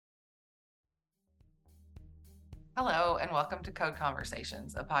Hello, and welcome to Code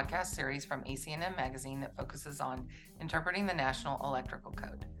Conversations, a podcast series from EC&M Magazine that focuses on interpreting the National Electrical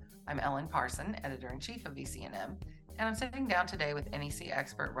Code. I'm Ellen Parson, Editor-in-Chief of EC&M, and I'm sitting down today with NEC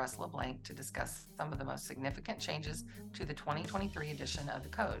expert Russ LeBlanc to discuss some of the most significant changes to the 2023 edition of the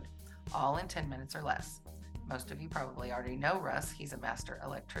code, all in 10 minutes or less. Most of you probably already know Russ. He's a master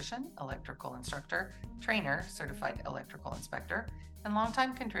electrician, electrical instructor, trainer, certified electrical inspector, and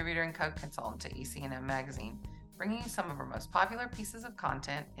longtime contributor and code consultant to EC&M Magazine, bringing you some of our most popular pieces of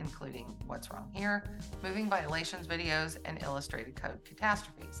content, including What's Wrong Here, moving violations videos, and illustrated code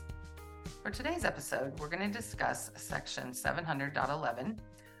catastrophes. For today's episode, we're going to discuss section 700.11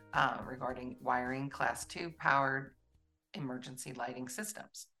 regarding wiring class 2 powered emergency lighting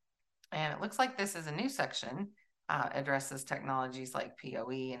systems. And it looks like this is a new section, addresses technologies like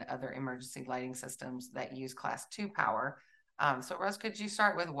PoE and other emergency lighting systems that use class 2 power. So Russ, could you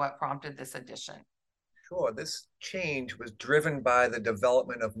start with what prompted this addition? Sure. This change was driven by the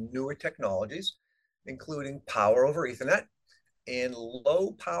development of newer technologies, including power over Ethernet and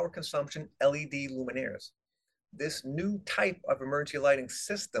low power consumption LED luminaires. This new type of emergency lighting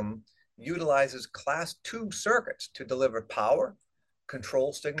system utilizes class 2 circuits to deliver power,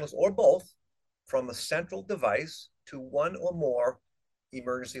 control signals, or both from a central device to one or more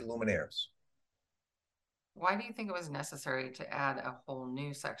emergency luminaires. Why do you think it was necessary to add a whole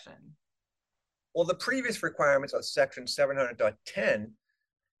new section? Well, the previous requirements of section 700.10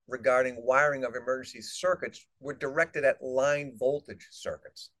 regarding wiring of emergency circuits were directed at line voltage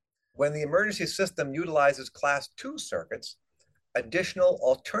circuits. When the emergency system utilizes class 2 circuits, additional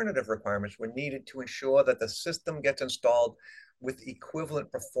alternative requirements were needed to ensure that the system gets installed with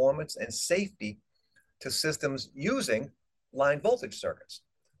equivalent performance and safety to systems using line voltage circuits.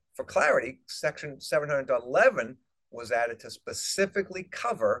 For clarity, section 700.11 was added to specifically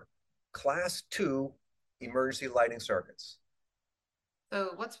cover class 2 emergency lighting circuits.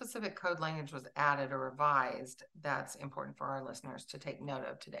 So what specific code language was added or revised that's important for our listeners to take note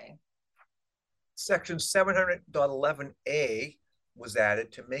of today? Section 700.11a was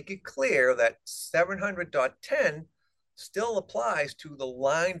added to make it clear that 700.10 still applies to the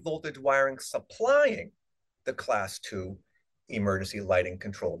line voltage wiring supplying the class 2 emergency lighting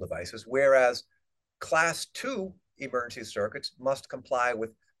control devices, whereas class 2 emergency circuits must comply with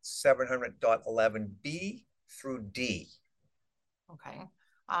 700.11b through D. Okay.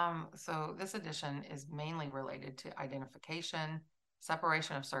 So this edition is mainly related to identification,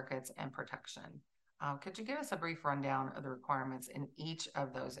 separation of circuits, and protection. Could you give us a brief rundown of the requirements in each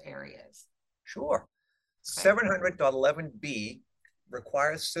of those areas? Sure. 700.11b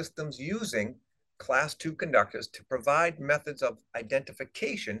requires systems using class 2 conductors to provide methods of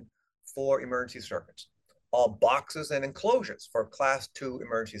identification for emergency circuits. All boxes and enclosures for class 2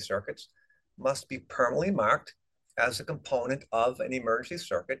 emergency circuits must be permanently marked as a component of an emergency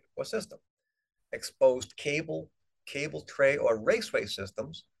circuit or system. Exposed cable tray, or raceway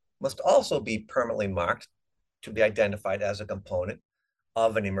systems must also be permanently marked to be identified as a component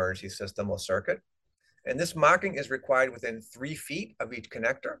of an emergency system or circuit. And this marking is required within 3 feet of each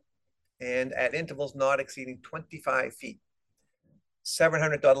connector and at intervals not exceeding 25 feet.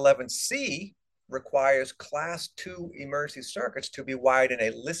 700.11c requires class 2 emergency circuits to be wired in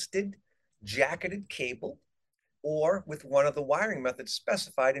a listed jacketed cable or with one of the wiring methods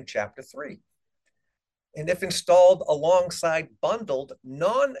specified in Chapter 3. And if installed alongside bundled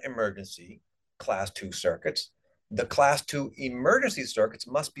non-emergency class 2 circuits, the class 2 emergency circuits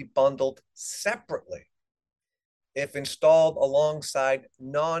must be bundled separately. If installed alongside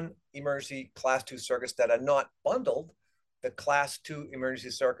non-emergency class 2 circuits that are not bundled, the class 2 emergency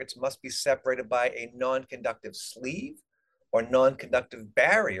circuits must be separated by a non-conductive sleeve or non-conductive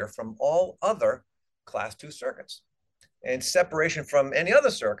barrier from all other class 2 circuits. And separation from any other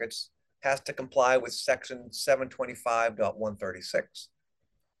circuits has to comply with section 725.136.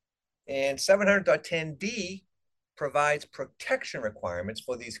 And 700.10d provides protection requirements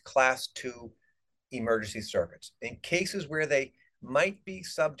for these class 2 emergency circuits. In cases where they might be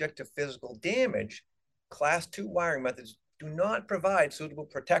subject to physical damage, class 2 wiring methods do not provide suitable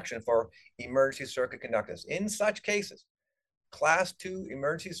protection for emergency circuit conductors. In such cases, class 2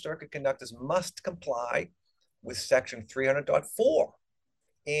 emergency circuit conductors must comply with section 300.4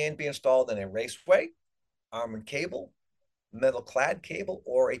 and be installed in a raceway, armored cable, metal clad cable,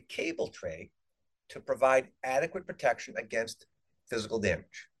 or a cable tray to provide adequate protection against physical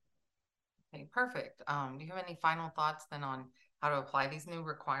damage. Okay, perfect. Do you have any final thoughts then on how to apply these new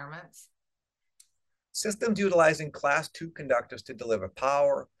requirements? Systems utilizing class 2 conductors to deliver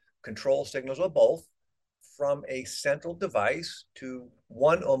power, control signals, or both from a central device to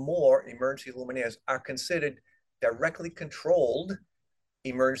one or more emergency luminaires are considered directly controlled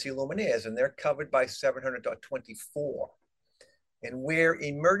emergency luminaires, and they're covered by 700.24. And where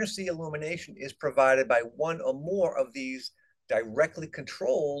emergency illumination is provided by one or more of these directly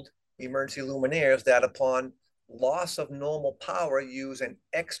controlled emergency luminaires that upon loss of normal power use an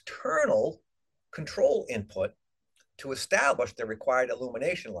external control input to establish the required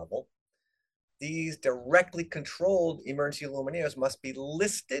illumination level, these directly controlled emergency luminaires must be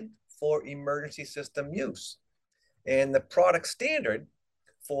listed for emergency system use. And the product standard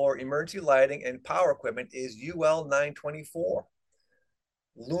for emergency lighting and power equipment is UL 924.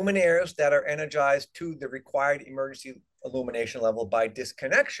 Luminaires that are energized to the required emergency illumination level by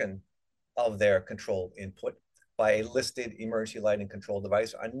disconnection of their control input by a listed emergency lighting control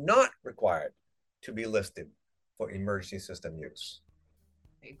device are not required to be listed for emergency system use.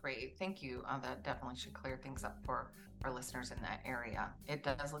 Okay, great. Thank you. That definitely should clear things up for our listeners in that area. It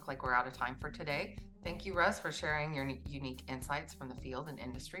does look like we're out of time for today. Thank you, Russ, for sharing your unique insights from the field and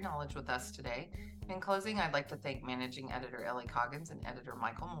industry knowledge with us today. In closing, I'd like to thank Managing Editor Ellie Coggins and Editor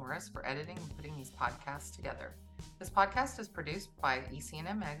Michael Morris for editing and putting these podcasts together. This podcast is produced by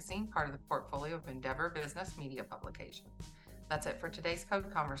ECNM Magazine, part of the portfolio of Endeavor Business Media Publication. That's it for today's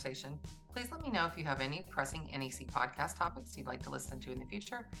Code Conversation. Please let me know if you have any pressing NEC podcast topics you'd like to listen to in the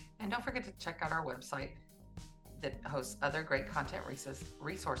future. And don't forget to check out our website that hosts other great content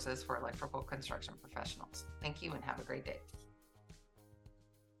resources for electrical construction professionals. Thank you and have a great day.